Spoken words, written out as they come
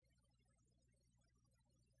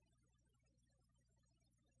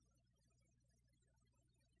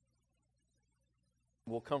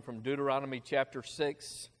will come from Deuteronomy chapter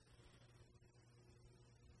 6.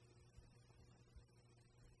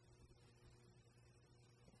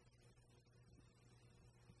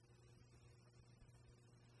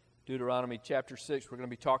 Deuteronomy chapter 6, we're going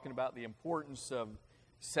to be talking about the importance of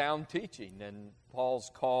sound teaching and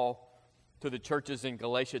Paul's call to the churches in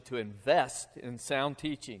Galatia to invest in sound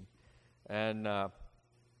teaching. And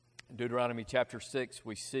Deuteronomy chapter 6,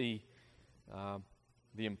 we see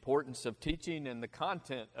the importance of teaching and the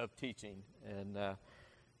content of teaching. And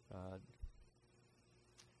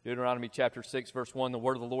Deuteronomy chapter 6, verse 1, the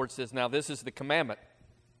word of the Lord says, "Now this is the commandment,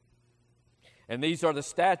 and these are the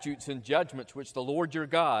statutes and judgments which the Lord your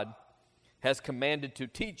God has commanded to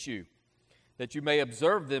teach you, that you may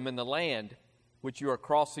observe them in the land which you are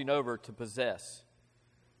crossing over to possess,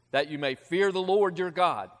 that you may fear the Lord your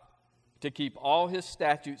God, to keep all his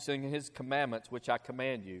statutes and his commandments which I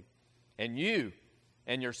command you, and you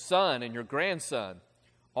and your son and your grandson,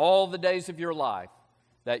 all the days of your life,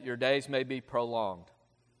 that your days may be prolonged.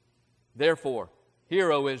 Therefore,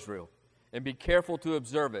 hear, O Israel, and be careful to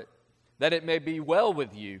observe it, that it may be well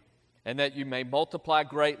with you, and that you may multiply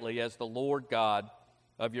greatly as the Lord God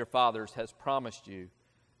of your fathers has promised you,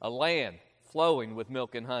 a land flowing with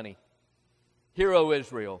milk and honey. Hear, O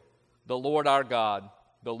Israel, the Lord our God,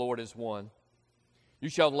 the Lord is one. You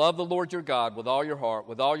shall love the Lord your God with all your heart,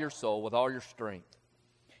 with all your soul, with all your strength.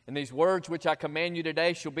 And these words which I command you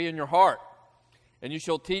today shall be in your heart, and you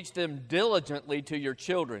shall teach them diligently to your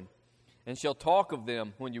children, and shall talk of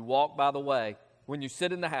them when you walk by the way, when you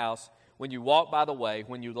sit in the house, when you walk by the way,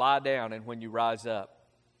 when you lie down, and when you rise up.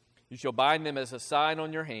 You shall bind them as a sign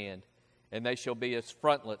on your hand, and they shall be as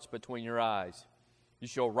frontlets between your eyes. You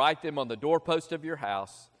shall write them on the doorpost of your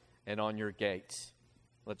house and on your gates."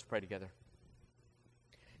 Let's pray together.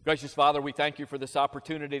 Gracious Father, we thank you for this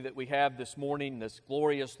opportunity that we have this morning, this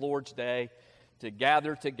glorious Lord's Day, to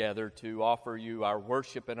gather together to offer you our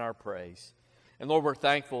worship and our praise. And Lord, we're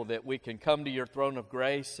thankful that we can come to your throne of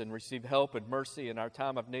grace and receive help and mercy in our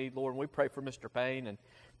time of need. Lord, and we pray for Mr. Payne and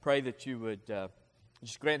pray that you would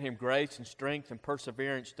just grant him grace and strength and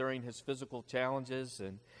perseverance during his physical challenges.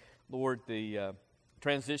 And Lord, the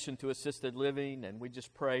transition to assisted living. And we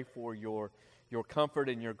just pray for your comfort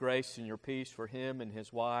and your grace and your peace for him and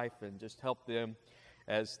his wife, and just help them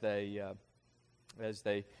as they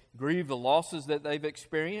grieve the losses that they've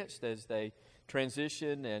experienced, as they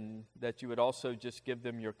transition, and that you would also just give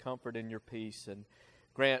them your comfort and your peace and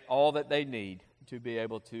grant all that they need to be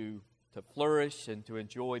able to flourish and to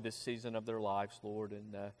enjoy this season of their lives, Lord.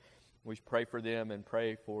 And we pray for them and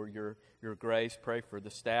pray for your grace. Pray for the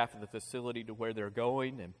staff of the facility to where they're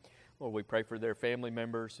going. And Lord, we pray for their family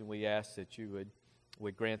members, and we ask that you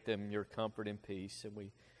would grant them your comfort and peace. And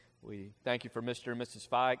we thank you for Mr. and Mrs.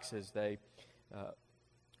 Fikes as they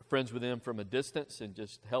friends with them from a distance, and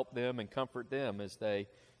just help them and comfort them as they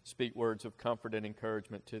speak words of comfort and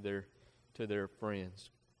encouragement to their friends.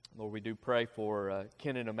 Lord, we do pray for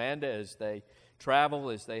Ken and Amanda as they travel,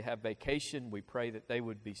 as they have vacation. We pray that they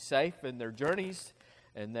would be safe in their journeys,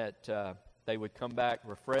 and that they would come back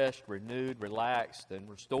refreshed, renewed, relaxed, and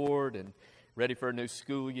restored, and ready for a new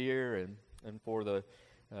school year, and for the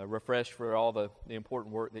refreshed for all the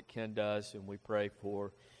important work that Ken does. And we pray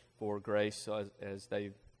for grace as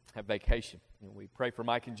they have vacation. And we pray for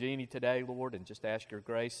Mike and Jeannie today, Lord, and just ask your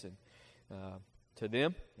grace and to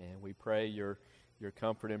them. And we pray your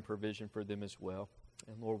comfort and provision for them as well.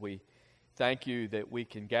 And Lord, we thank you that we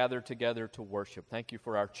can gather together to worship. Thank you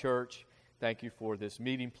for our church. Thank you for this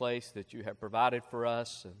meeting place that you have provided for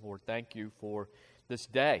us. And Lord, thank you for this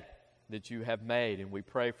day that you have made. And we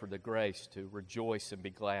pray for the grace to rejoice and be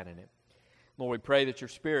glad in it. Lord, we pray that your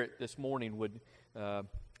Spirit this morning would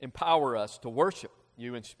empower us to worship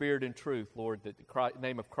you in spirit and truth, Lord, that the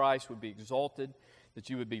name of Christ would be exalted, that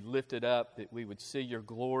you would be lifted up, that we would see your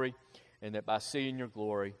glory, and that by seeing your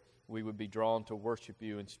glory, we would be drawn to worship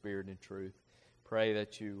you in spirit and truth. Pray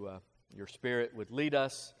that your Spirit would lead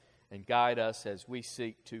us and guide us as we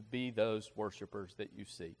seek to be those worshipers that you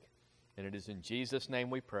seek. And it is in Jesus' name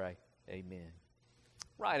we pray. Amen.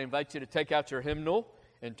 Right, I invite you to take out your hymnal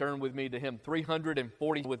and turn with me to hymn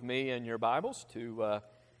 340 with me in your Bibles to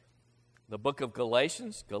the book of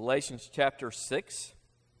Galatians, Galatians chapter 6.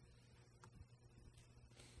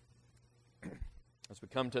 As we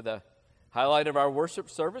come to the highlight of our worship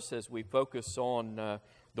service, as we focus on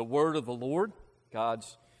the word of the Lord,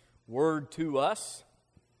 God's word to us,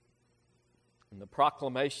 and the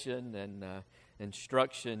proclamation and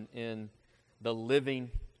instruction in the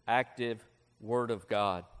living, active word of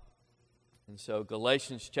God. And so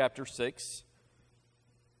Galatians chapter 6,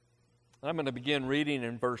 I'm going to begin reading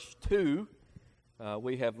in verse 2.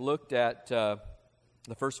 We have looked at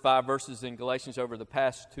the first 5 verses in Galatians over the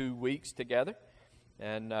past 2 weeks together.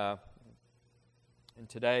 And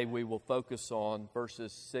today we will focus on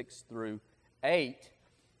verses 6 through 8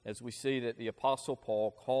 as we see that the Apostle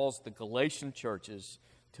Paul calls the Galatian churches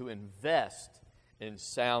to invest in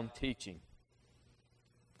sound teaching.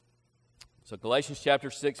 So Galatians chapter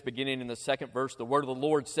 6, beginning in the 2nd verse, the word of the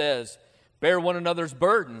Lord says, "Bear one another's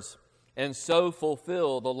burdens, and so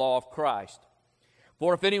fulfill the law of Christ.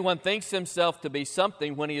 For if anyone thinks himself to be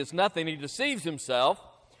something when he is nothing, he deceives himself.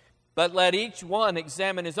 But let each one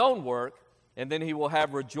examine his own work, and then he will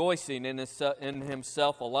have rejoicing in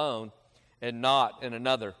himself alone, and not in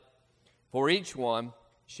another. For each one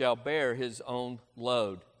shall bear his own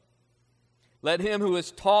load. Let him who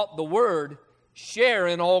is taught the word share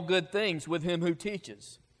in all good things with him who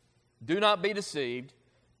teaches. Do not be deceived.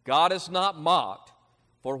 God is not mocked,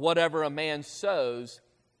 for whatever a man sows,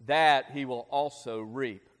 that he will also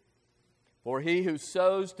reap. For he who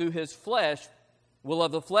sows to his flesh will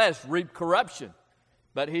of the flesh reap corruption,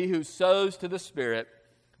 but he who sows to the Spirit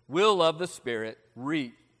will of the Spirit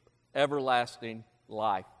reap everlasting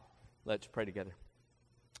life." Let's pray together.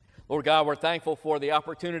 Lord God, we're thankful for the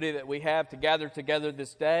opportunity that we have to gather together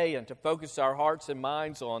this day and to focus our hearts and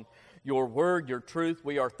minds on your word, your truth.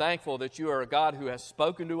 We are thankful that you are a God who has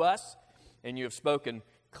spoken to us, and you have spoken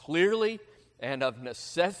clearly and of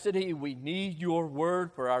necessity. We need your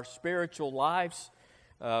word for our spiritual lives.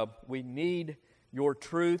 We need your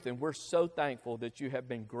truth, and we're so thankful that you have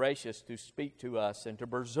been gracious to speak to us and to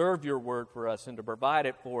preserve your word for us and to provide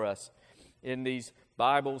it for us in these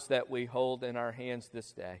Bibles that we hold in our hands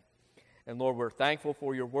this day. And Lord, we're thankful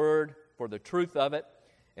for your word, for the truth of it,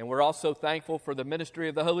 and we're also thankful for the ministry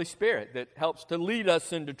of the Holy Spirit that helps to lead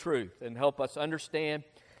us into truth and help us understand,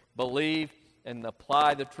 believe, and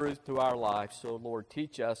apply the truth to our lives. So Lord,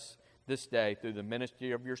 teach us this day through the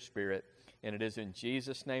ministry of your Spirit, and it is in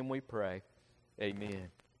Jesus' name we pray.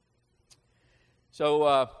 Amen.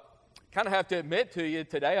 So, kind of have to admit to you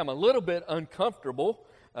today, I'm a little bit uncomfortable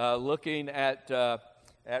looking at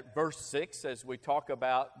verse 6 as we talk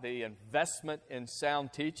about the investment in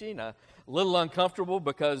sound teaching. A little uncomfortable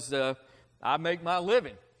because I make my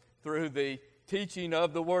living through the teaching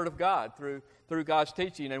of the Word of God, through God's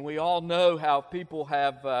teaching. And we all know how people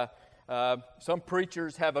have, some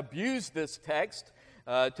preachers have abused this text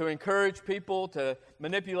to encourage people, to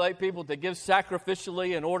manipulate people, to give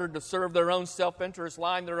sacrificially in order to serve their own self-interest,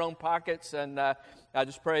 line their own pockets. And I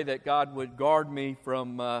just pray that God would guard me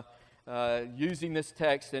from using this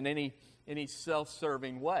text in any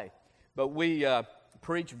self-serving way. But we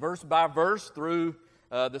preach verse by verse through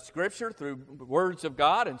the Scripture, through words of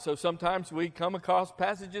God, and so sometimes we come across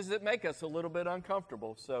passages that make us a little bit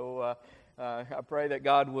uncomfortable. So I pray that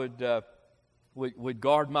God would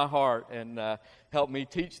guard my heart and help me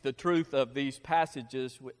teach the truth of these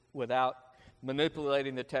passages without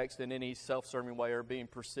manipulating the text in any self-serving way or being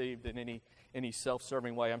perceived in any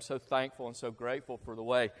self-serving way. I'm so thankful and so grateful for the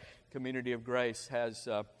way Community of Grace has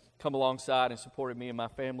come alongside and supported me and my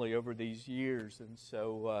family over these years. And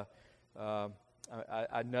so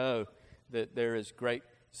I know that there is great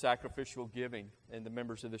sacrificial giving in the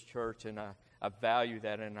members of this church, and I value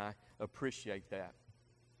that and I appreciate that.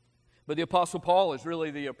 But the Apostle Paul is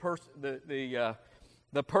really the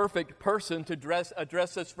perfect person to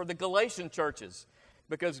address us for the Galatian churches,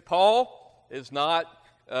 because Paul is not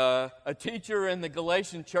a teacher in the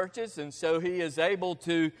Galatian churches, and so he is able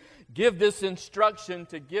to give this instruction,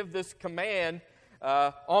 to give this command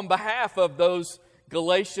on behalf of those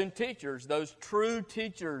Galatian teachers, those true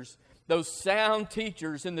teachers, those sound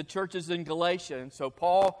teachers in the churches in Galatia. And so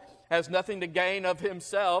Paul has nothing to gain of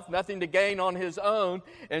himself, nothing to gain on his own,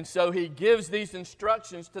 and so he gives these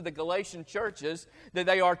instructions to the Galatian churches that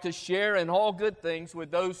they are to share in all good things with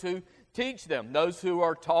those who teach them. Those who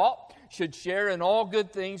are taught should share in all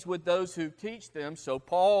good things with those who teach them. So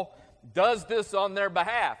Paul does this on their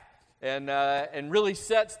behalf and really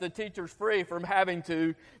sets the teachers free from having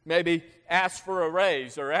to maybe ask for a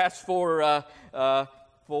raise or ask for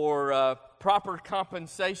proper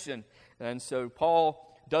compensation. And so Paul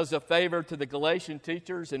does a favor to the Galatian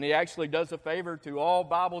teachers, and he actually does a favor to all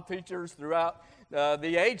Bible teachers throughout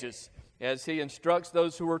the ages as he instructs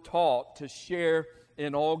those who are taught to share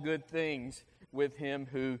in all good things with him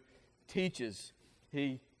who teaches.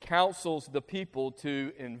 He counsels the people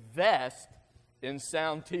to invest in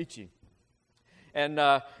sound teaching. And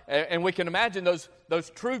we can imagine those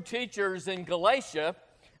true teachers in Galatia,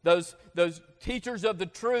 those teachers of the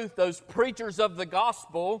truth, those preachers of the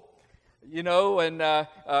gospel, and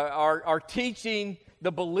are teaching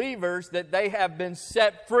the believers that they have been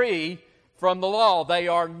set free from the law. They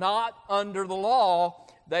are not under the law,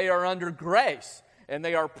 they are under grace. and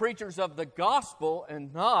they are preachers of the gospel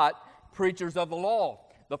and not preachers of the law.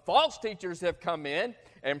 The false teachers have come in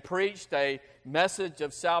and preached a message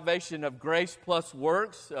of salvation of grace plus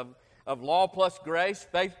works, of law plus grace,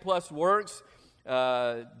 faith plus works,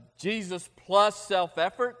 Jesus plus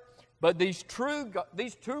self-effort. But these true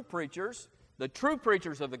preachers, the true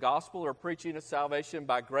preachers of the gospel, are preaching a salvation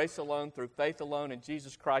by grace alone, through faith alone, in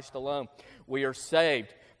Jesus Christ alone. We are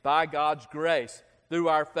saved by God's grace through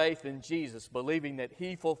our faith in Jesus, believing that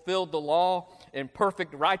He fulfilled the law in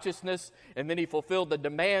perfect righteousness, and then He fulfilled the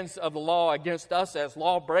demands of the law against us as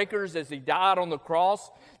lawbreakers as He died on the cross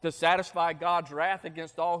to satisfy God's wrath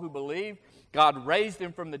against all who believe. God raised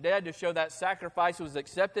Him from the dead to show that sacrifice was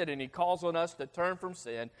accepted, and He calls on us to turn from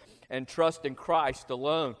sin and trust in Christ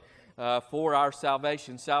alone for our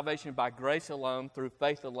salvation. Salvation by grace alone, through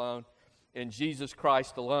faith alone, in Jesus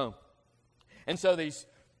Christ alone. And so these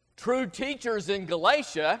true teachers in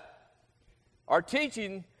Galatia are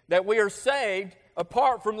teaching that we are saved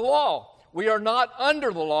apart from the law. We are not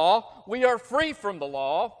under the law. We are free from the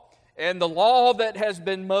law. And the law that has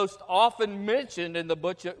been most often mentioned in the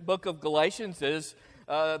book of Galatians is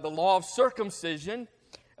the law of circumcision.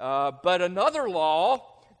 But another law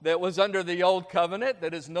that was under the old covenant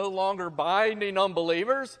that is no longer binding on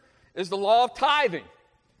believers is the law of tithing.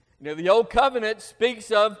 You know, the old covenant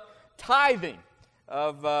speaks of tithing.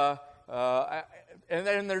 And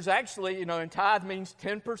then there's actually, and tithe means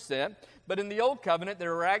 10%, but in the Old Covenant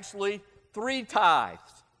there are actually 3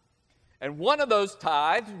 tithes. And one of those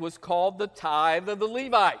tithes was called the tithe of the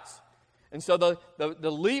Levites. And so the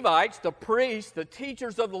Levites, the priests, the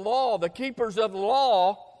teachers of the law, the keepers of the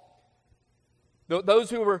law, those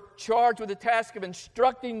who were charged with the task of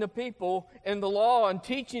instructing the people in the law and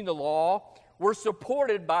teaching the law, were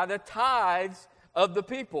supported by the tithes of the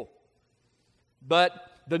people. But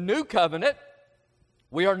the new covenant,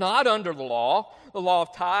 we are not under the law. The law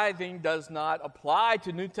of tithing does not apply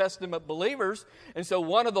to New Testament believers. And so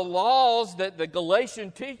one of the laws that the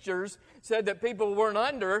Galatian teachers said that people weren't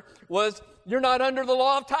under was, you're not under the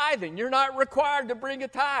law of tithing. You're not required to bring a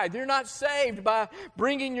tithe. You're not saved by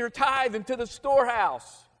bringing your tithe into the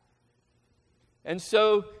storehouse. And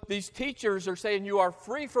so these teachers are saying you are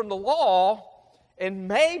free from the law, and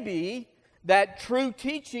maybe that true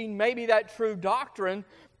teaching, maybe that true doctrine,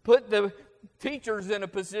 put the teachers in a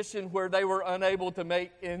position where they were unable to make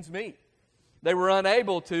ends meet. They were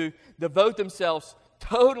unable to devote themselves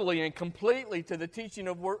totally and completely to the teaching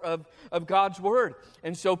of God's Word.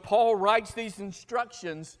 And so Paul writes these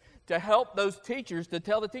instructions to help those teachers, to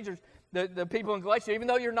tell the teachers, the people in Galatia, even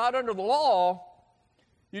though you're not under the law,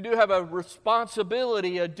 you do have a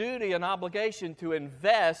responsibility, a duty, an obligation to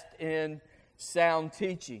invest in sound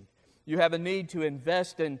teaching. You have a need to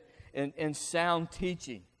invest in sound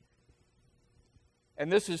teaching.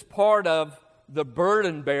 And this is part of the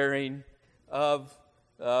burden bearing of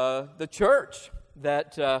the church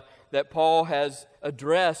that Paul has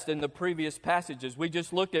addressed in the previous passages. We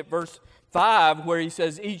just looked at verse 5 where he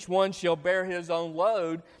says, each one shall bear his own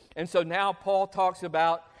load. And so now Paul talks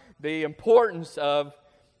about the importance of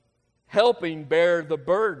helping bear the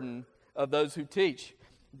burden of those who teach.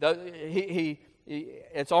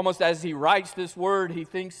 It's almost as he writes this word, he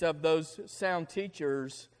thinks of those sound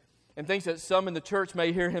teachers and thinks that some in the church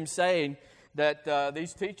may hear him saying that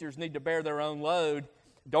these teachers need to bear their own load.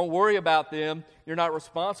 Don't worry about them. You're not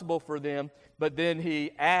responsible for them. But then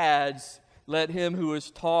he adds, let him who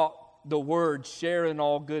is taught the word share in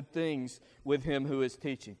all good things with him who is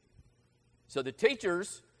teaching. So the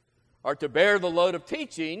teachers are to bear the load of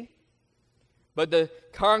teaching, but the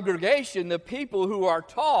congregation, the people who are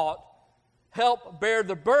taught, help bear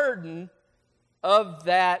the burden of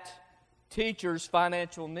that teacher's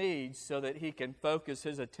financial needs so that he can focus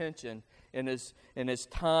his attention and his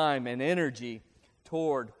time and energy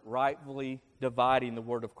toward rightfully dividing the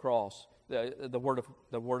word of cross, the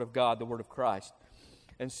word of God, the word of Christ.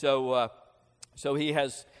 And so he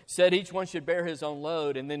has said each one should bear his own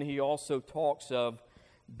load, and then he also talks of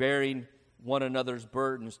bearing one another's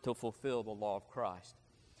burdens to fulfill the law of Christ.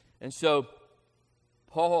 And so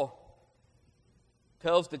Paul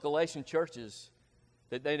tells the Galatian churches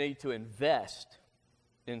that they need to invest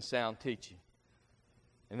in sound teaching.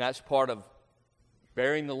 And that's part of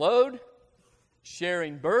bearing the load,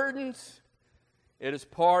 sharing burdens. It is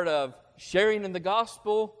part of sharing in the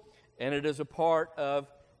gospel, and it is a part of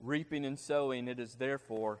reaping and sowing. It is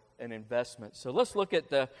therefore an investment. So let's look at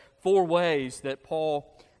the 4 ways that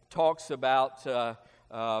Paul talks about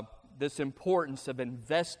this importance of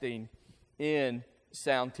investing in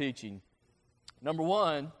sound teaching. Number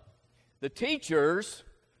 1, the teachers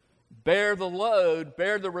bear the load,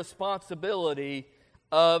 bear the responsibility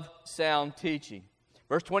of sound teaching.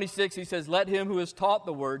 Verse 26, he says, let him who is taught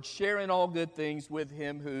the word share in all good things with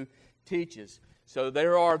him who teaches. So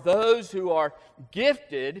there are those who are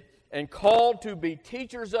gifted and called to be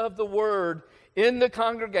teachers of the word in the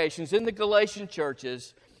congregations, in the Galatian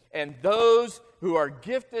churches, and those who are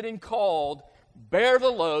gifted and called bear the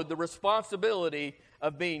load, the responsibility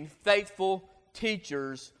of being faithful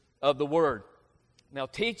teachers of the word. Now,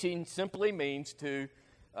 teaching simply means to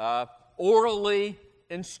orally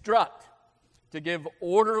instruct, to give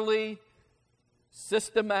orderly,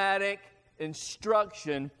 systematic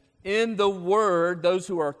instruction in the Word, those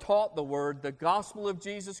who are taught the Word, the gospel of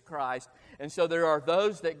Jesus Christ. And so there are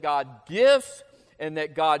those that God gifts and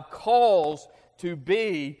that God calls to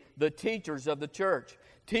be the teachers of the church.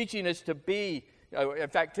 Teaching is to be, in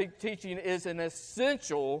fact, teaching is an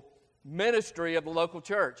essential ministry of the local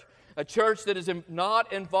church. A church that is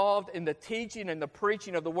not involved in the teaching and the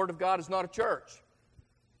preaching of the Word of God is not a church.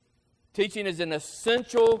 Teaching is an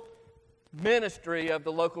essential ministry of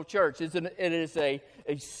the local church. It is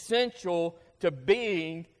essential to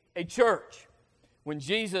being a church. When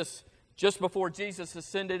Jesus, just before Jesus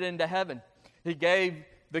ascended into heaven, He gave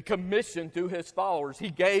the commission to His followers. He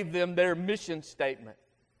gave them their mission statement.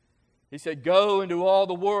 He said, go into all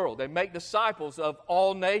the world and make disciples of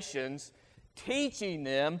all nations, teaching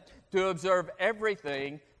them to observe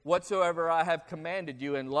everything whatsoever I have commanded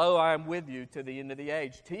you, and lo, I am with you to the end of the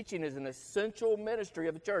age. Teaching is an essential ministry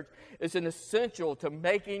of the church. It's an essential to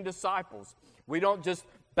making disciples. We don't just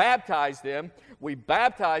baptize them. We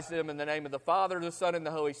baptize them in the name of the Father, the Son, and the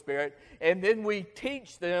Holy Spirit, and then we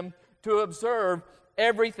teach them to observe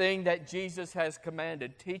everything that Jesus has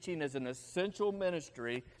commanded. Teaching is an essential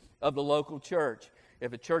ministry of the local church.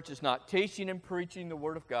 If a church is not teaching and preaching the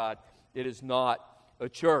Word of God, it is not a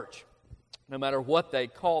church. No matter what they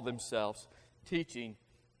call themselves, teaching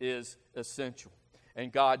is essential.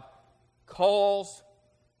 And God calls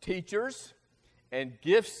teachers and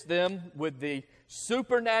gifts them with the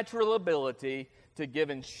supernatural ability to give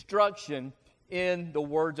instruction in the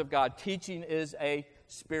words of God. Teaching is a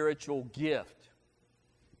spiritual gift.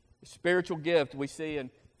 A spiritual gift we see in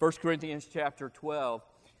 1 Corinthians chapter 12.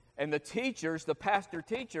 And the teachers, the pastor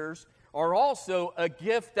teachers, are also a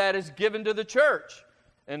gift that is given to the church.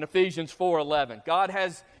 In Ephesians 4:11, God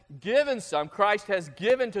has given Christ has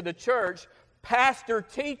given to the church pastor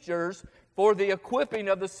teachers for the equipping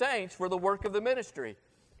of the saints for the work of the ministry.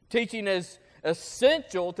 Teaching is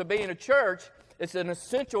essential to being a church. It's an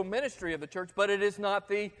essential ministry of the church, but it is not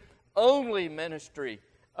the only ministry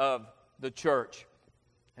of the church.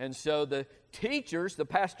 And so the teachers, the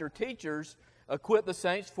pastor teachers, equip the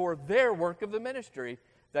saints for their work of the ministry.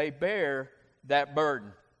 They bear that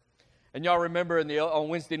burden. And y'all remember on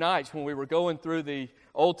Wednesday nights when we were going through the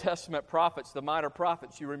Old Testament prophets, the minor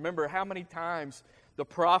prophets, you remember how many times the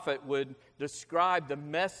prophet would describe the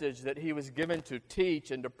message that he was given to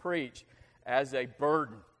teach and to preach as a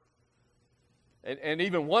burden. And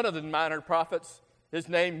even one of the minor prophets, his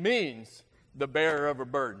name means the bearer of a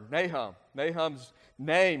burden. Nahum. Nahum's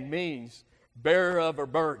name means bearer of a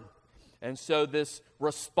burden. And so this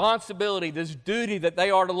responsibility, this duty that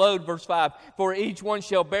they are to load, verse 5, for each one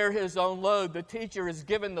shall bear his own load. The teacher is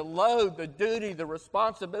given the load, the duty, the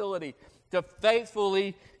responsibility to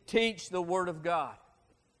faithfully teach the Word of God.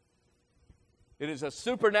 It is a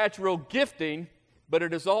supernatural gifting, but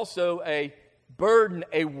it is also a burden,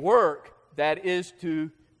 a work that is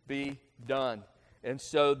to be done. And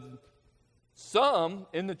so some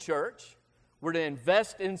in the church were to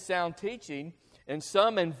invest in sound teaching, and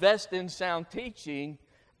some invest in sound teaching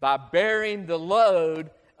by bearing the load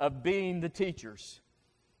of being the teachers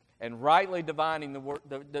and rightly dividing the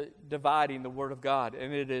Word of God.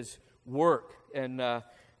 And it is work, and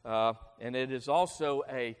it is also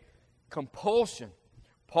a compulsion.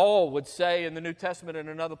 Paul would say in the New Testament in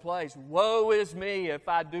another place, woe is me if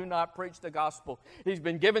I do not preach the gospel. He's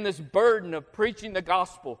been given this burden of preaching the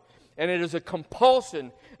gospel. And it is a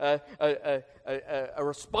compulsion, a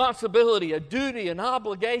responsibility, a duty, an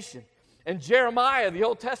obligation. And Jeremiah, the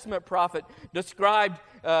Old Testament prophet, described,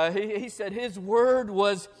 he said, his word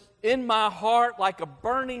was in my heart like a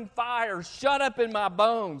burning fire, shut up in my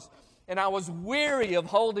bones. And I was weary of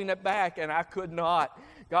holding it back, and I could not.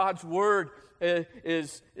 God's word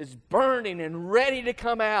is burning and ready to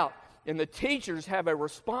come out. And the teachers have a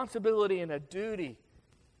responsibility and a duty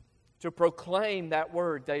to proclaim that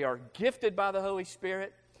word. They are gifted by the Holy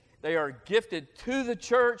Spirit. They are gifted to the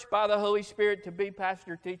church by the Holy Spirit to be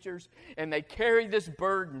pastor teachers. And they carry this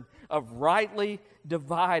burden of rightly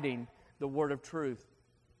dividing the word of truth.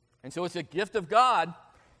 And so it's a gift of God.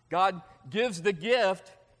 God gives the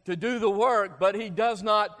gift to do the work, but He does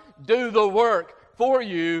not do the work for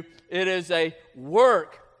you. It is a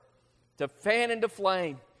work to fan into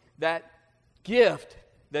flame that gift,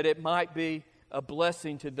 that it might be a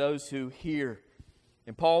blessing to those who hear.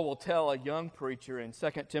 And Paul will tell a young preacher in 2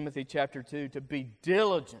 Timothy chapter 2 to be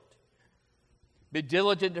diligent. Be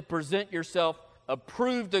diligent to present yourself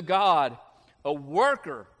approved to God, a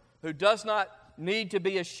worker who does not need to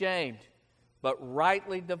be ashamed, but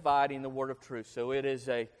rightly dividing the word of truth. So it is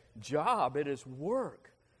a job, it is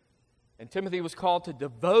work. And Timothy was called to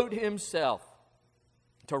devote himself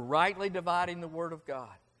to rightly dividing the word of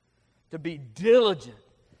God, to be diligent,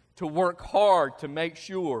 to work hard to make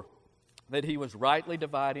sure that he was rightly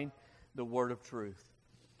dividing the word of truth.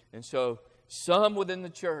 And so some within the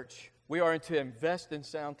church, we are to invest in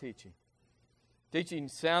sound teaching.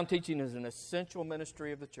 Sound teaching is an essential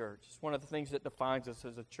ministry of the church. It's one of the things that defines us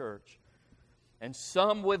as a church. And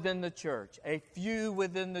some within the church, a few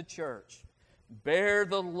within the church, bear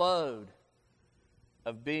the load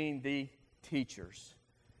of being the teachers,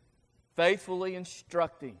 faithfully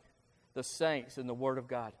instructing the saints in the Word of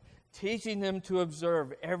God, teaching them to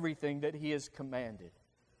observe everything that He has commanded,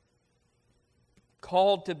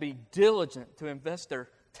 called to be diligent, to invest their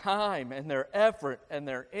time and their effort and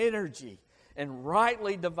their energy in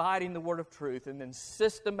rightly dividing the word of truth, and then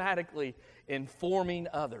systematically informing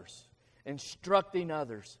others, instructing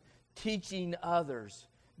others, teaching others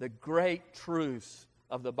the great truths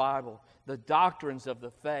of the Bible, the doctrines of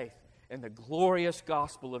the faith, and the glorious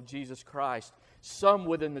gospel of Jesus Christ. Some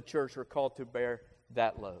within the church are called to bear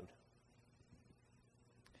that load.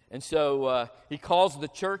 And so he calls the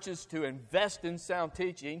churches to invest in sound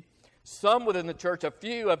teaching. Some within the church,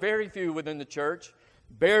 a very few within the church,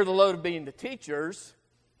 bear the load of being the teachers.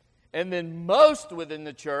 And then most within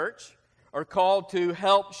the church are called to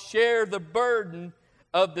help share the burden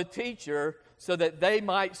of the teacher so that they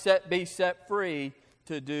might be set free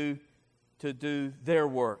to do their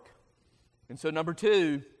work. And so number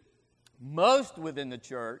two, most within the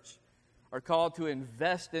church are called to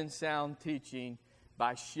invest in sound teaching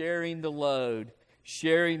by sharing the load,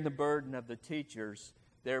 sharing the burden of the teachers,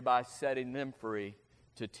 thereby setting them free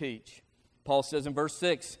to teach. Paul says in verse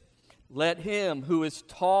 6, "Let him who is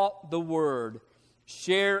taught the word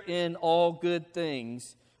share in all good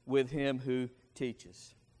things with him who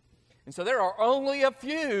teaches." And so there are only a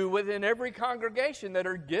few within every congregation that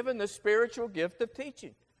are given the spiritual gift of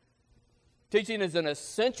teaching. Teaching is an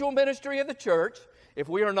essential ministry of the church. If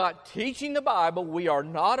we are not teaching the Bible, we are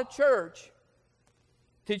not a church.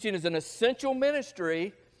 Teaching is an essential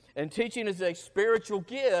ministry, and teaching is a spiritual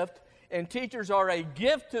gift, and teachers are a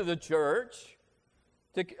gift to the church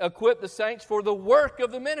to equip the saints for the work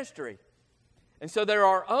of the ministry. And so there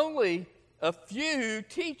are only a few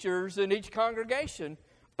teachers in each congregation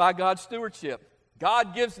by God's stewardship.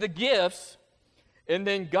 God gives the gifts, and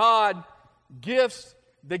then God gives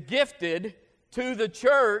the gifted to the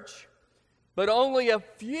church, but only a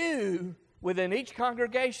few within each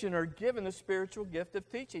congregation are given the spiritual gift of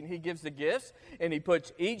teaching. He gives the gifts, and He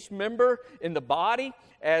puts each member in the body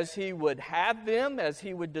as He would have them, as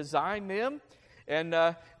He would design them. And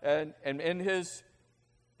in His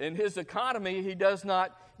economy, He does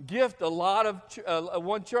not gift a lot of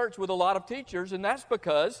one church with a lot of teachers, and that's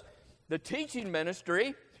because the teaching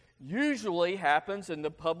ministry usually happens in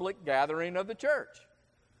the public gathering of the church,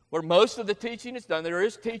 where most of the teaching is done. There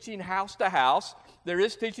is teaching house to house. There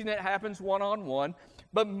is teaching that happens one-on-one.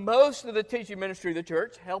 But most of the teaching ministry of the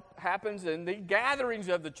church happens in the gatherings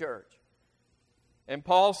of the church. And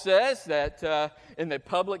Paul says that in the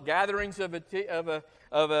public gatherings of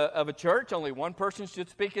a church, only one person should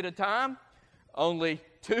speak at a time. Only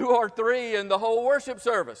 2 or 3 in the whole worship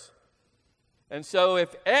service. And so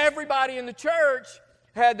if everybody in the church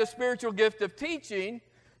had the spiritual gift of teaching,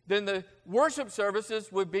 then the worship services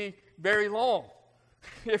would be very long.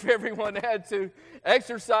 If everyone had to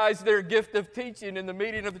exercise their gift of teaching in the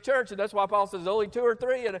meeting of the church, and that's why Paul says only 2 or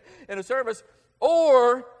 3 in a service,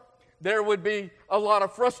 or there would be a lot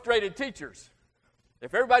of frustrated teachers.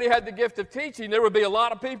 If everybody had the gift of teaching, there would be a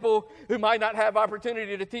lot of people who might not have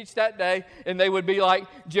opportunity to teach that day, and they would be like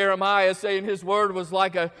Jeremiah, saying his word was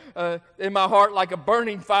like in my heart like a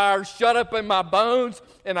burning fire shut up in my bones,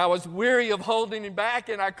 and I was weary of holding him back,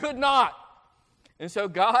 and I could not. And so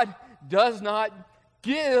God does not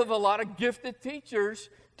give a lot of gifted teachers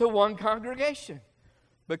to one congregation,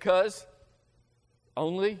 because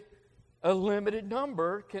only a limited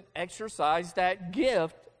number can exercise that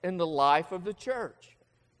gift in the life of the church.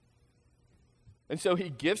 And so He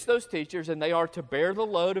gives those teachers, and they are to bear the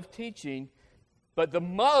load of teaching, but the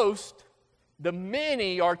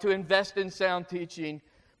many are to invest in sound teaching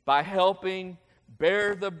by helping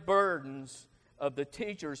bear the burdens of the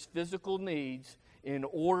teacher's physical needs in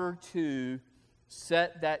order to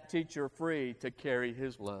set that teacher free to carry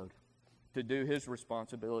his load, to do his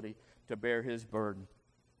responsibility, to bear his burden.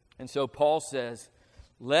 And so Paul says,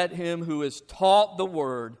 let him who is taught the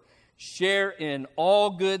word share in all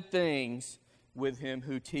good things with him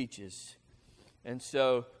who teaches. And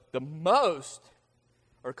so the most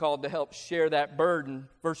are called to help share that burden.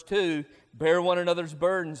 Verse 2, bear one another's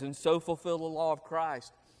burdens and so fulfill the law of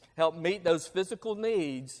Christ. Help meet those physical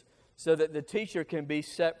needs so that the teacher can be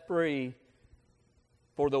set free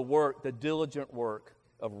for the work, the diligent work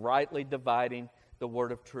of rightly dividing the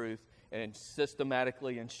word of truth and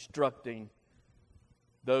systematically instructing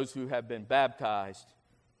those who have been baptized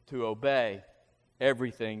to obey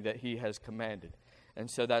everything that he has commanded. And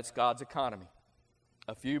so that's God's economy.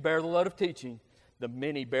 A few bear the load of teaching, the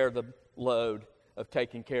many bear the load of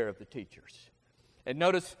taking care of the teachers. And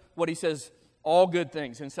notice what he says, all good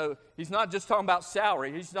things. And so he's not just talking about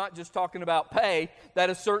salary. He's not just talking about pay.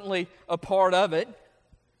 That is certainly a part of it.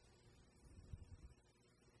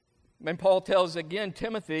 And Paul tells again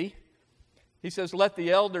Timothy, he says, let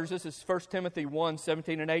the elders, this is 1 Timothy 1,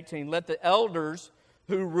 17 and 18, let the elders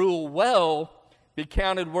who rule well be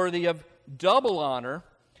counted worthy of double honor,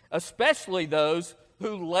 especially those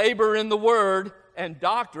who labor in the word and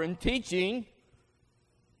doctrine, teaching.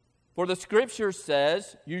 For the Scripture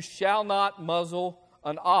says, you shall not muzzle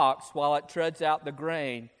an ox while it treads out the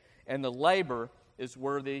grain, and the laborer is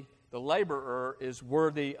worthy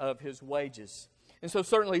of his wages. And so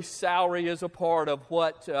certainly salary is a part of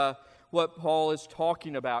what Paul is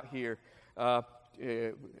talking about here.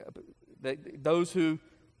 Those who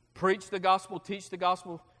preach the gospel, teach the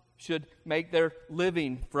gospel, should make their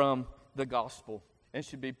living from the gospel and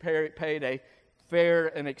should be paid a fair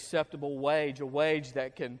and acceptable wage, a wage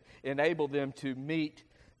that can enable them to meet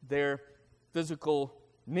their physical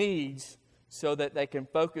needs so that they can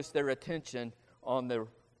focus their attention on the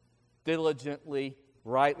diligently,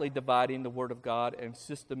 rightly dividing the Word of God and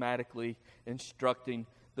systematically instructing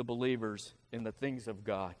the believers in the things of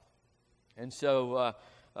God. And so,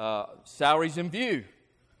 salaries in view.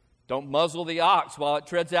 Don't muzzle the ox while it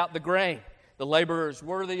treads out the grain. The laborer is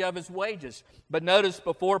worthy of his wages. But notice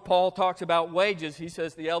before Paul talks about wages, he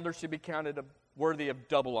says the elders should be counted worthy of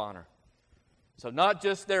double honor. So not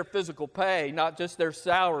just their physical pay, not just their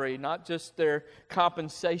salary, not just their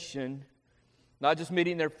compensation, not just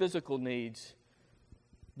meeting their physical needs,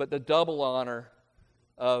 but the double honor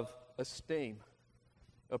of esteem,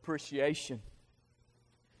 appreciation,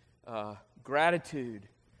 gratitude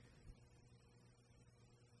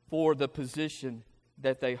for the position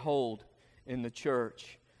that they hold in the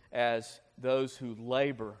church as those who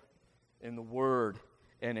labor in the Word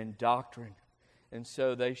and in doctrine. And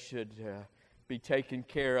so they should be taken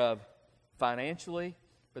care of financially,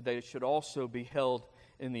 but they should also be held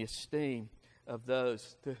in the esteem of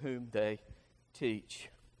those to whom they teach.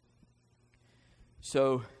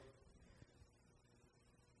 So,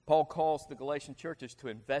 Paul calls the Galatian churches to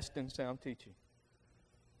invest in sound teaching.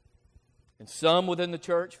 And some within the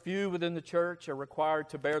church, few within the church, are required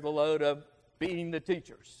to bear the load of being the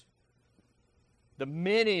teachers. The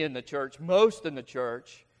many in the church, most in the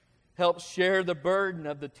church, help share the burden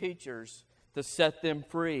of the teachers to set them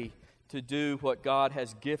free to do what God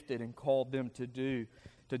has gifted and called them to do,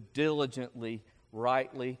 to diligently,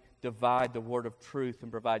 rightly divide the word of truth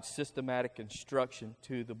and provide systematic instruction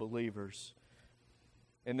to the believers.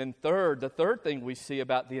 And then the third thing we see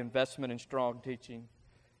about the investment in strong teaching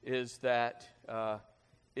is that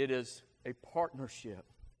it is a partnership.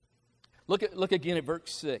 Look again at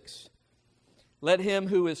verse 6. Let him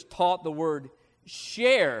who is taught the word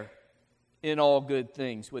share in all good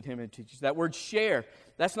things with him who teaches. That word share,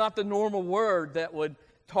 that's not the normal word that would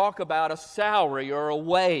talk about a salary or a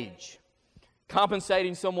wage,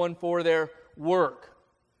 compensating someone for their work.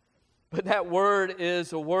 But that word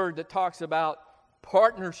is a word that talks about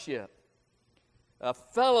partnership, a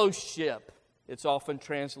fellowship, it's often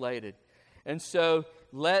translated. And so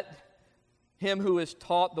let him who is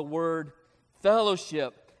taught the word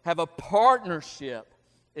fellowship have a partnership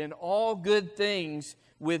in all good things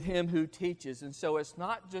with him who teaches. And so it's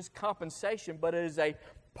not just compensation, but it is a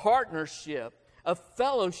partnership, a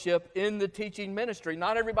fellowship in the teaching ministry.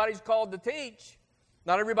 Not everybody's called to teach.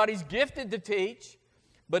 Not everybody's gifted to teach.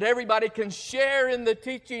 But everybody can share in the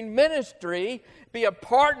teaching ministry, be a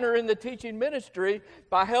partner in the teaching ministry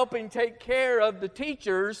by helping take care of the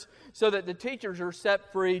teachers so that the teachers are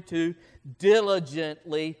set free to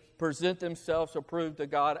diligently present themselves approved to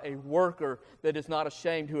God, a worker that is not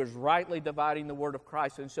ashamed, who is rightly dividing the word of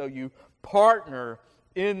Christ. And so you partner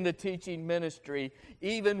in the teaching ministry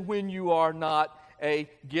even when you are not a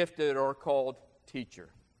gifted or called teacher.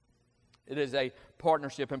 It is a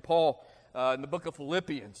partnership. And Paul, in the book of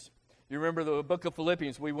Philippians, you remember the book of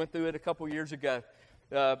Philippians, we went through it a couple years ago.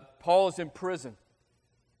 Paul is in prison.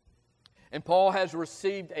 And Paul has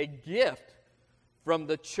received a gift from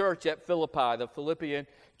the church at Philippi. The Philippian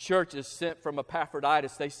church is sent from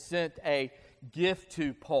Epaphroditus. They sent a gift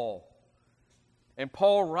to Paul. And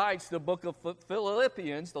Paul writes the book of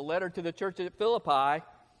Philippians, the letter to the church at Philippi,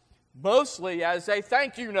 mostly as a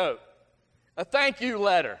thank you note, a thank you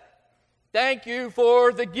letter. Thank you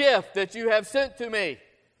for the gift that you have sent to me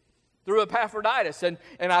through Epaphroditus. And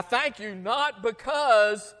I thank you not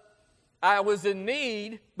because I was in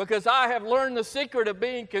need, because I have learned the secret of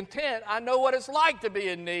being content. I know what it's like to be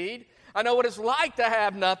in need. I know what it's like to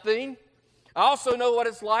have nothing. I also know what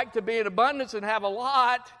it's like to be in abundance and have a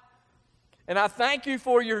lot. And I thank you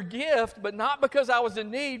for your gift, but not because I was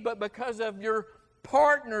in need, but because of your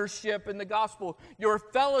partnership in the gospel, your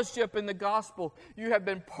fellowship in the gospel. You have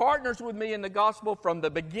been partners with me in the gospel from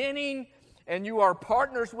the beginning, and you are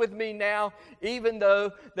partners with me now, even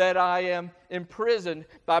though that I am imprisoned.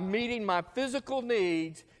 By meeting my physical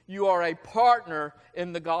needs, you are a partner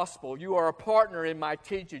in the gospel. You are a partner in my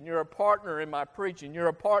teaching. You're a partner in my preaching. You're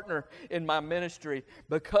a partner in my ministry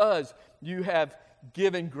because you have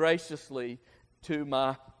given graciously to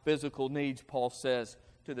my physical needs, Paul says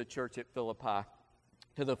to the church at Philippi,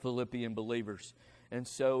 to the Philippian believers. And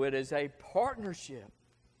so it is a partnership.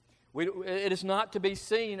 It is not to be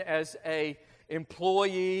seen as a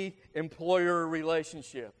employee-employer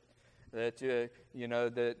relationship. That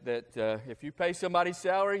if you pay somebody's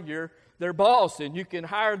salary, you're their boss, and you can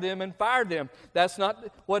hire them and fire them. That's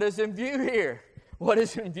not what is in view here. What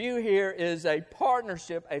is in view here is a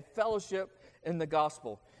partnership, a fellowship in the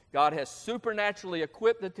gospel. God has supernaturally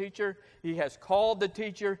equipped the teacher. He has called the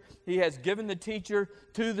teacher. He has given the teacher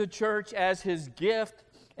to the church as his gift,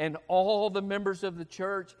 and all the members of the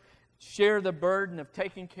church share the burden of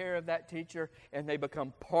taking care of that teacher, and they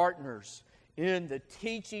become partners in the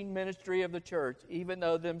teaching ministry of the church, even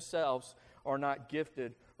though themselves are not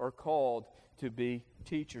gifted or called to be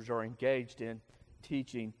teachers or engaged in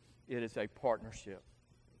teaching. It is a partnership.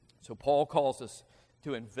 So Paul calls us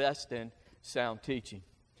to invest in sound teaching.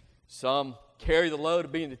 Some carry the load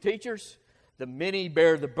of being the teachers. The many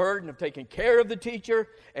bear the burden of taking care of the teacher,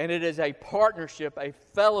 and it is a partnership, a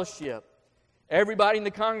fellowship. Everybody in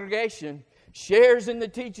the congregation shares in the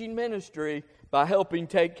teaching ministry by helping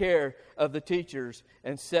take care of the teachers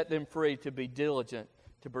and set them free to be diligent,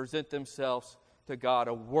 to present themselves to God,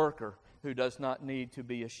 a worker who does not need to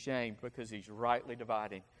be ashamed because he's rightly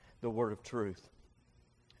dividing the word of truth.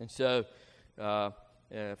 And so,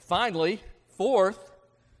 finally, fourth,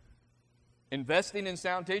 investing in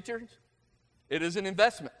sound teachers, it is an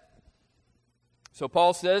investment. So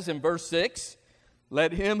Paul says in verse 6,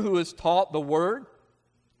 "Let him who is taught the word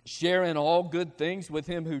share in all good things with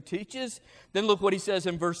him who teaches." Then look what he says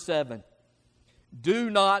in verse 7. "Do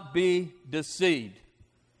not be deceived.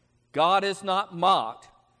 God is not mocked,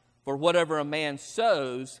 for whatever a man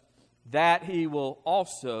sows, that he will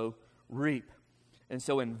also reap." And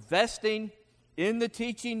so investing in the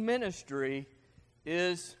teaching ministry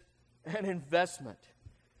is an investment.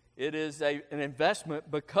 It is an investment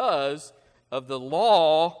because of the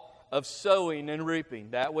law of sowing and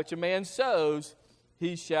reaping. That which a man sows,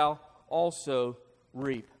 he shall also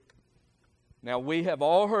reap. Now, we have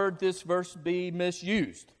all heard this verse be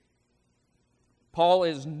misused. Paul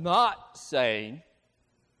is not saying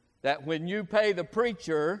that when you pay the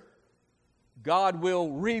preacher, God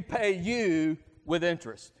will repay you with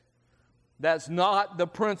interest. That's not the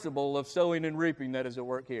principle of sowing and reaping that is at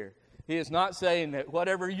work here. He is not saying that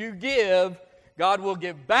whatever you give, God will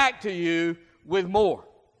give back to you with more.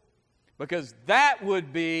 Because that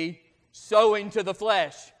would be sowing to the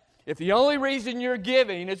flesh. If the only reason you're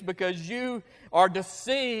giving is because you are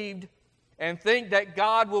deceived and think that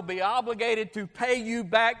God will be obligated to pay you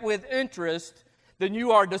back with interest, then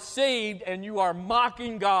you are deceived and you are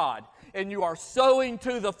mocking God and you are sowing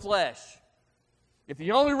to the flesh. If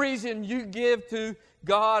the only reason you give to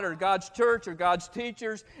God or God's church or God's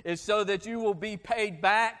teachers is so that you will be paid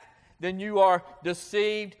back, then you are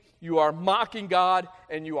deceived, you are mocking God,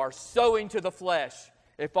 and you are sowing to the flesh.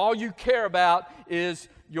 If all you care about is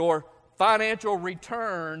your financial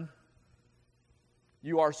return,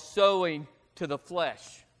 you are sowing to the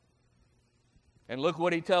flesh. And look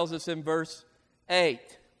what he tells us in verse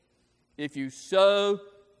 8. If you sow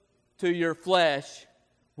to your flesh,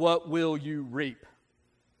 what will you reap?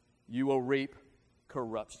 You will reap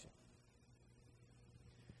corruption.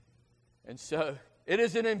 And so, it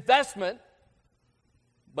is an investment,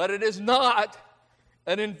 but it is not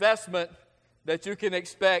an investment that you can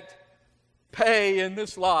expect pay in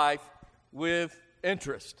this life with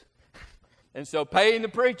interest. And so paying the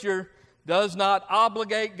preacher does not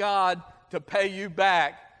obligate God to pay you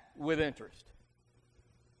back with interest.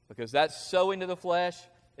 Because that's sowing to the flesh.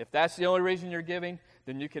 If that's the only reason you're giving,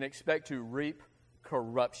 then you can expect to reap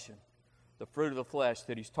corruption. The fruit of the flesh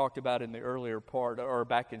that he's talked about in the earlier part, or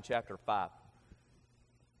back in chapter 5.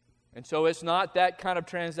 And so it's not that kind of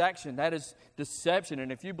transaction. That is deception.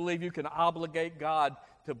 And if you believe you can obligate God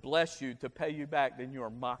to bless you, to pay you back, then you are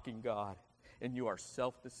mocking God. And you are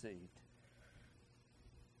self-deceived.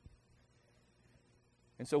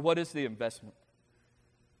 And so what is the investment?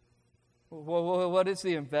 What is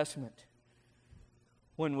the investment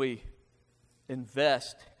when we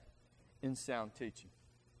invest in sound teaching?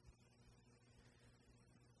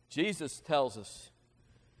 Jesus tells us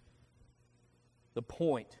the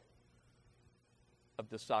point of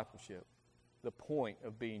discipleship, the point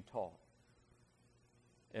of being taught.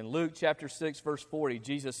 In Luke chapter 6, verse 40,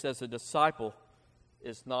 Jesus says a disciple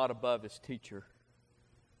is not above his teacher,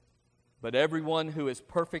 but everyone who is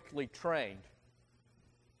perfectly trained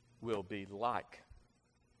will be like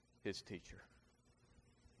his teacher.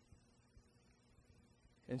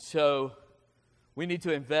 And so we need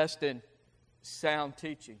to invest in sound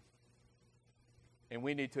teaching. And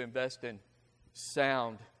we need to invest in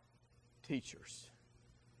sound teachers.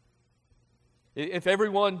 If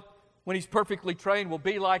everyone, when he's perfectly trained, will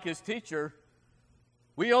be like his teacher,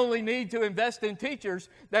 we only need to invest in teachers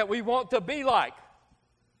that we want to be like.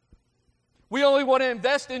 We only want to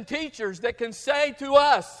invest in teachers that can say to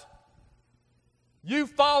us, you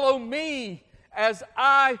follow me as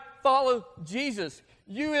I follow Jesus.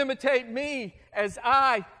 You imitate me as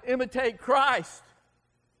I imitate Christ.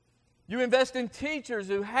 You invest in teachers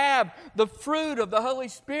who have the fruit of the Holy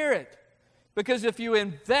Spirit. Because if you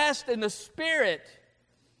invest in the Spirit,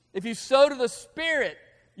 if you sow to the Spirit,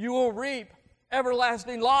 you will reap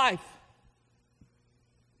everlasting life.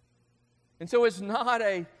 And so it's not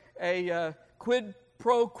a quid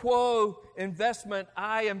pro quo investment.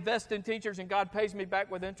 I invest in teachers and God pays me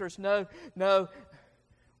back with interest. No.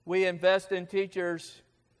 We invest in teachers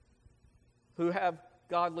who have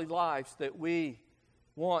godly lives that we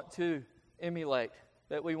want to emulate,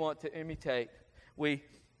 that we want to imitate. We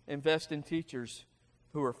invest in teachers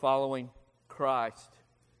who are following Christ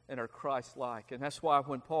and are Christ-like. And that's why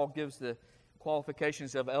when Paul gives the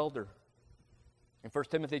qualifications of elder in 1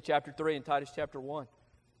 Timothy chapter 3 and Titus chapter 1,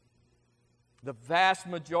 the vast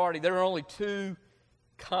majority, there are only two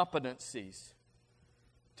competencies,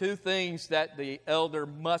 two things that the elder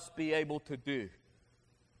must be able to do.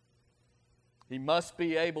 He must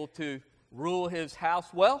be able to rule his house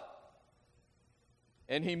well,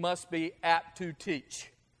 and he must be apt to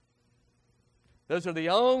teach. Those are the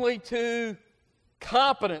only two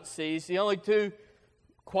competencies, the only two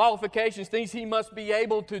qualifications, things he must be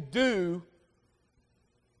able to do.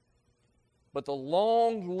 But the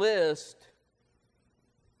long list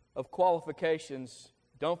of qualifications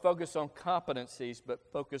don't focus on competencies,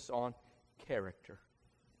 but focus on character.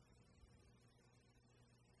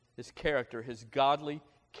 His character, his godly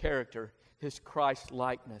character, his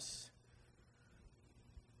Christ-likeness.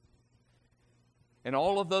 And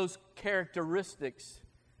all of those characteristics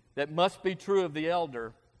that must be true of the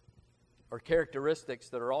elder are characteristics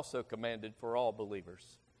that are also commanded for all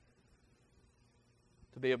believers.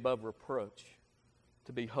 To be above reproach,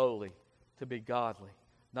 to be holy, to be godly,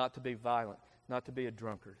 not to be violent, not to be a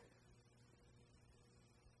drunkard.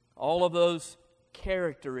 All of those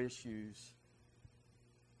character issues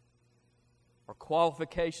are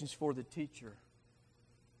qualifications for the teacher.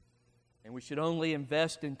 And we should only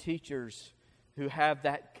invest in teachers who have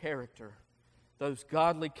that character, those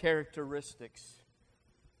godly characteristics,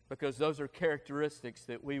 because those are characteristics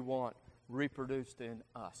that we want reproduced in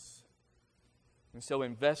us. And so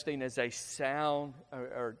investing in sound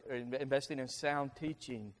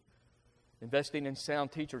teaching, investing in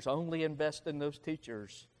sound teachers, only invest in those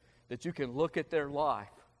teachers that you can look at their life,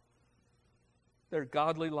 their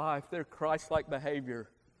godly life, their Christ-like behavior,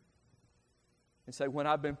 and say, when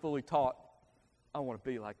I've been fully taught, I want to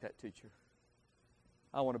be like that teacher.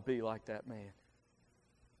 I want to be like that man.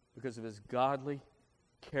 Because of his godly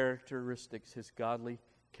characteristics, his godly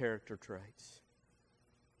character traits.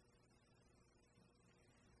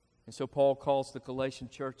 And so Paul calls the Galatian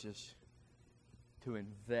churches to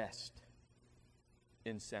invest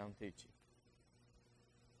in sound teaching.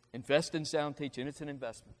 Invest in sound teaching. It's an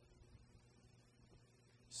investment.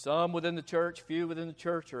 Some within the church, few within the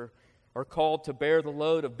church are called to bear the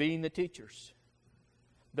load of being the teachers.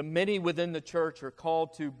 The many within the church are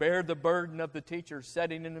called to bear the burden of the teachers,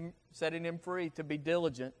 setting them free, to be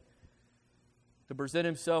diligent. to present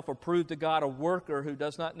himself approved to God, a worker who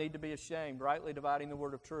does not need to be ashamed, rightly dividing the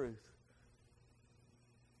word of truth.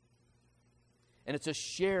 And it's a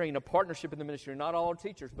sharing, a partnership in the ministry. Not all are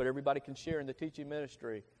teachers, but everybody can share in the teaching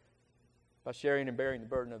ministry by sharing and bearing the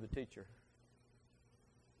burden of the teacher.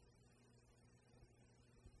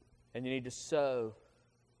 And you need to sow,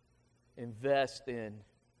 invest in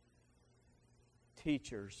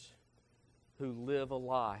teachers who live a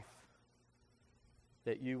life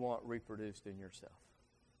that you want reproduced in yourself.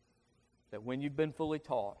 That when you've been fully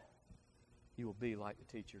taught, you will be like the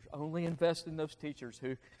teachers. Only invest in those teachers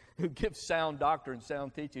who give sound doctrine,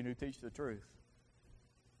 sound teaching, who teach the truth.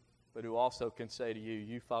 But who also can say to you,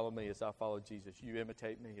 you follow me as I follow Jesus. You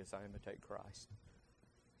imitate me as I imitate Christ.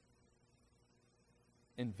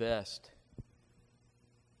 Invest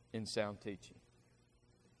in sound teaching.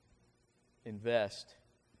 Invest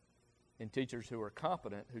in teachers who are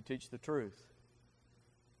competent, who teach the truth,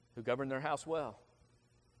 who govern their house well,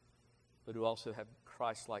 but who also have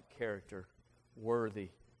Christ-like character worthy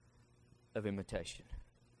of imitation.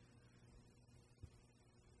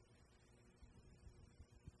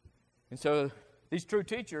 And so these true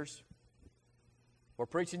teachers were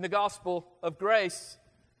preaching the gospel of grace.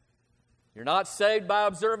 You're not saved by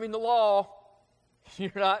observing the law.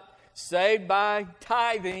 You're not saved by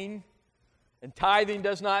tithing. And tithing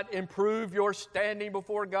does not improve your standing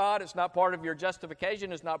before God. It's not part of your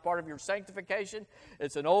justification. It's not part of your sanctification.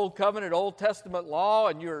 It's an old covenant, Old Testament law,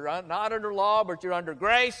 and you're not under law, but you're under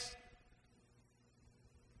grace.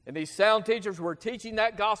 And these sound teachers were teaching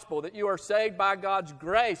that gospel, that you are saved by God's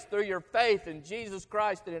grace through your faith in Jesus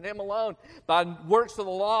Christ and in Him alone. By works of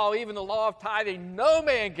the law, even the law of tithing, no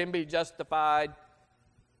man can be justified.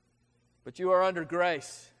 But you are under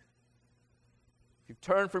grace. If you've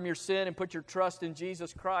turned from your sin and put your trust in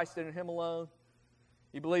Jesus Christ and in Him alone,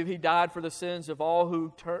 you believe He died for the sins of all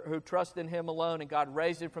who trust in Him alone, and God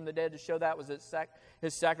raised Him from the dead to show that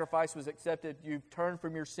His sacrifice was accepted. You've turned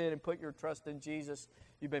from your sin and put your trust in Jesus.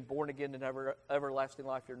 You've been born again in everlasting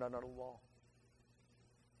life. You're not under the law.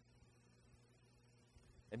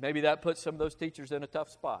 And maybe that puts some of those teachers in a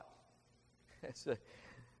tough spot.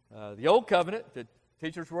 The Old Covenant, the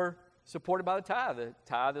teachers were supported by the tithe. The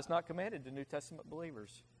tithe is not commanded to New Testament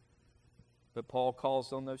believers. But Paul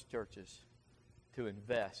calls on those churches to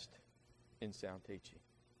invest in sound teaching.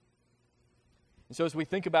 And so as we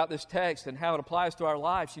think about this text and how it applies to our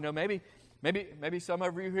lives, maybe some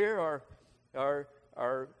of you here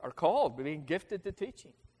are called, being gifted to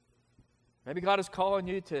teaching. Maybe God is calling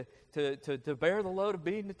you to bear the load of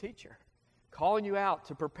being the teacher, calling you out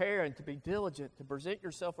to prepare and to be diligent, to present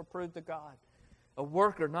yourself approved to God, a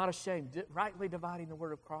worker not ashamed, rightly dividing the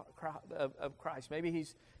word of Christ. Maybe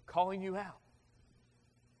He's calling you out,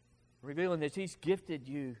 revealing that He's gifted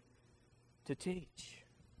you to teach.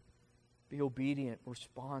 Be obedient,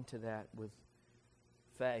 respond to that with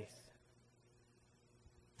faith.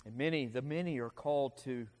 And the many are called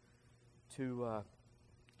to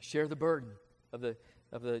share the burden of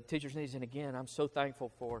the teacher's needs. And again, I'm so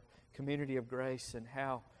thankful for Community of Grace and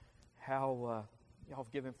how y'all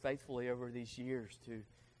have given faithfully over these years to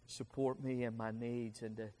support me and my needs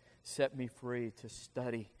and to set me free to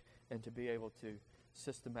study and to be able to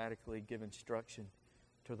systematically give instruction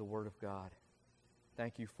to the Word of God.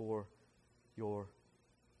 Thank you for your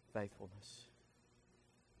faithfulness.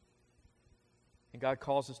 And God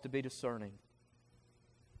calls us to be discerning,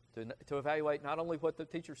 to evaluate not only what the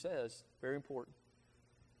teacher says, very important,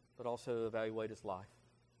 but also evaluate his life,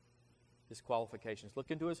 his qualifications.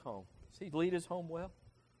 Look into his home. Does he lead his home well?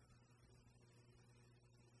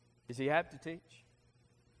 Is he apt to teach?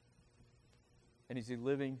 And is he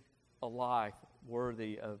living a life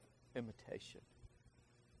worthy of imitation?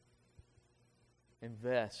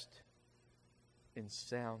 Invest in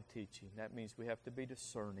sound teaching. That means we have to be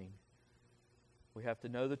discerning. We have to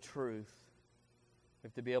know the truth. We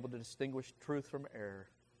have to be able to distinguish truth from error.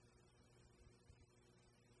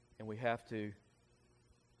 And we have to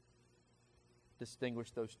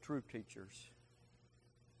distinguish those true teachers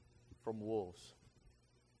from wolves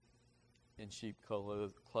in sheep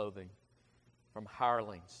clothing, from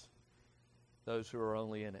hirelings, those who are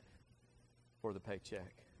only in it for the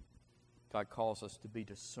paycheck. God calls us to be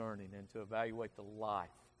discerning and to evaluate the life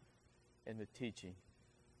and the teaching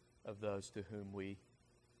of those to whom we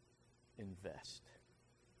invest.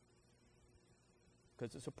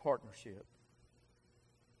 Because it's a partnership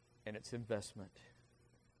and it's investment.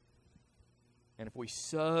 And if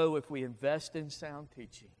we invest in sound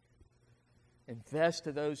teaching, invest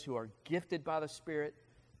to those who are gifted by the Spirit,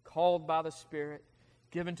 called by the Spirit,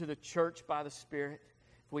 given to the church by the Spirit,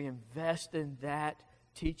 if we invest in that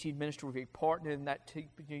teaching ministry, we partner in that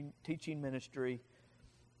teaching ministry,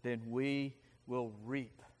 then we will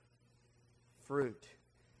reap fruit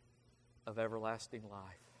of everlasting life.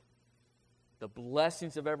 The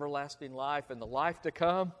blessings of everlasting life and the life to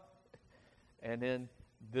come, and in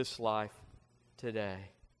this life today.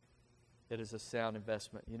 It is a sound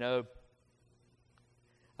investment. You know,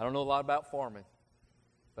 I don't know a lot about farming,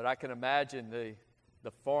 but I can imagine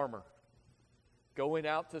the farmer going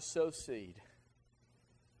out to sow seed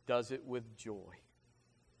does it with joy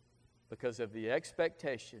because of the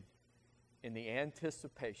expectation and the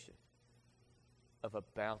anticipation of a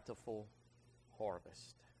bountiful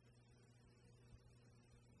harvest.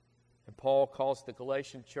 And Paul calls the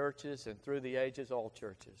Galatian churches and through the ages all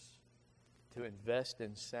churches to invest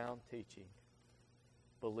in sound teaching,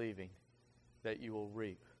 believing that you will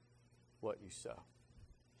reap what you sow.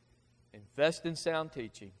 Invest in sound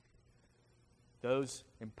teaching, those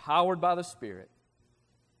empowered by the Spirit,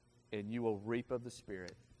 and you will reap of the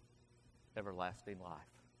Spirit everlasting life.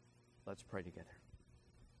 Let's pray together.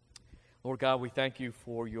 Lord God, we thank you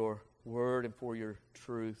for your word and for your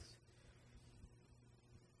truth.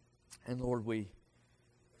 And Lord, we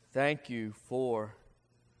thank you for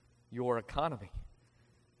your economy.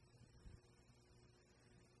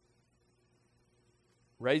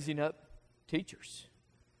 Raising up teachers,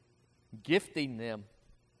 gifting them,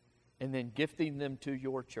 and then gifting them to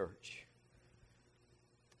your church.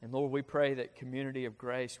 And Lord, we pray that Community of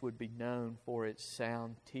Grace would be known for its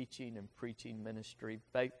sound teaching and preaching ministry,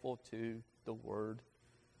 faithful to the Word.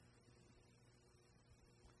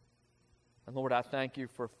 And Lord, I thank you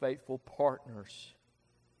for faithful partners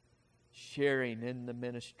sharing in the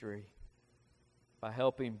ministry by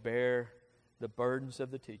helping bear the burdens of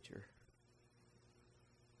the teacher.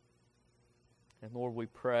 And Lord, we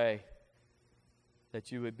pray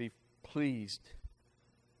that you would be pleased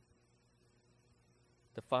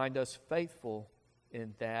to find us faithful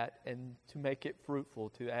in that and to make it fruitful,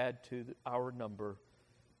 to add to our number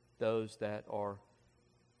those that are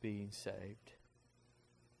being saved.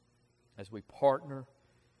 As we partner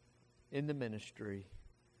in the ministry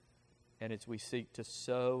and as we seek to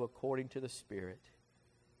sow according to the Spirit,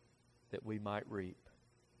 that we might reap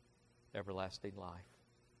everlasting life.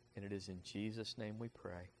 And it is in Jesus' name we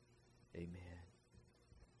pray. Amen.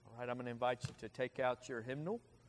 All right, I'm going to invite you to take out your hymnal.